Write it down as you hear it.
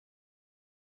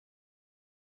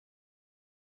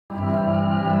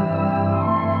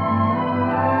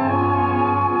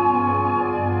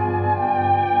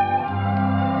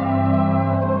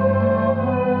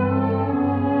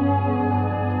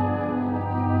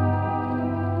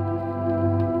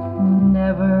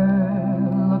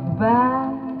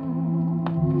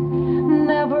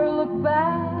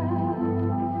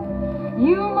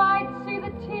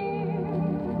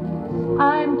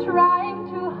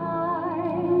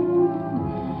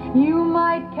You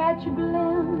might catch a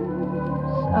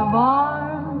glimpse of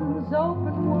arms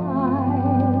open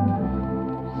wide,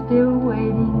 still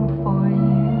waiting for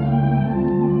you.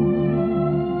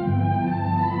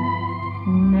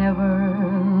 Never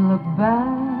look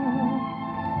back,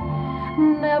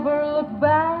 never look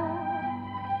back.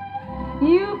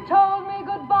 You've told me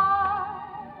goodbye,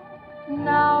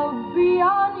 now be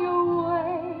on your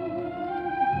way.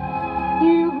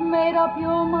 You've made up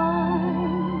your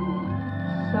mind,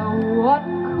 so what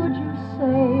could you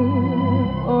say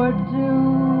or do?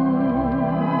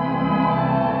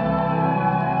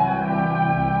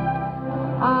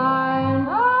 I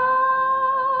know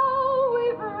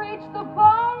we've reached the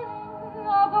point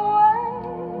of the way.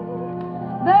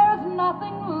 There's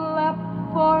nothing left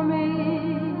for me.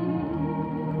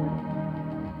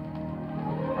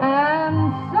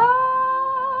 And so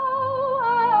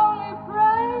I only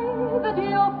pray that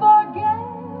you'll forget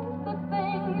the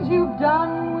things you've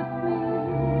done with me.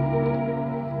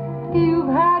 You've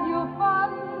had your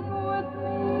fun with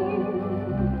me.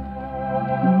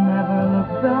 Never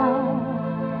look back,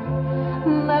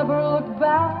 never look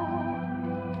back.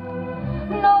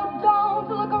 No, don't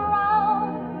look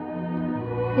around.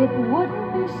 It wouldn't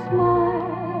be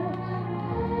smart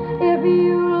if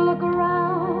you look around.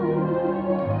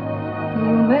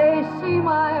 You may see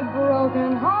my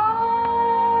broken heart.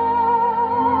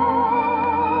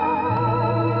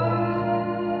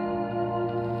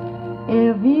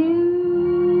 If you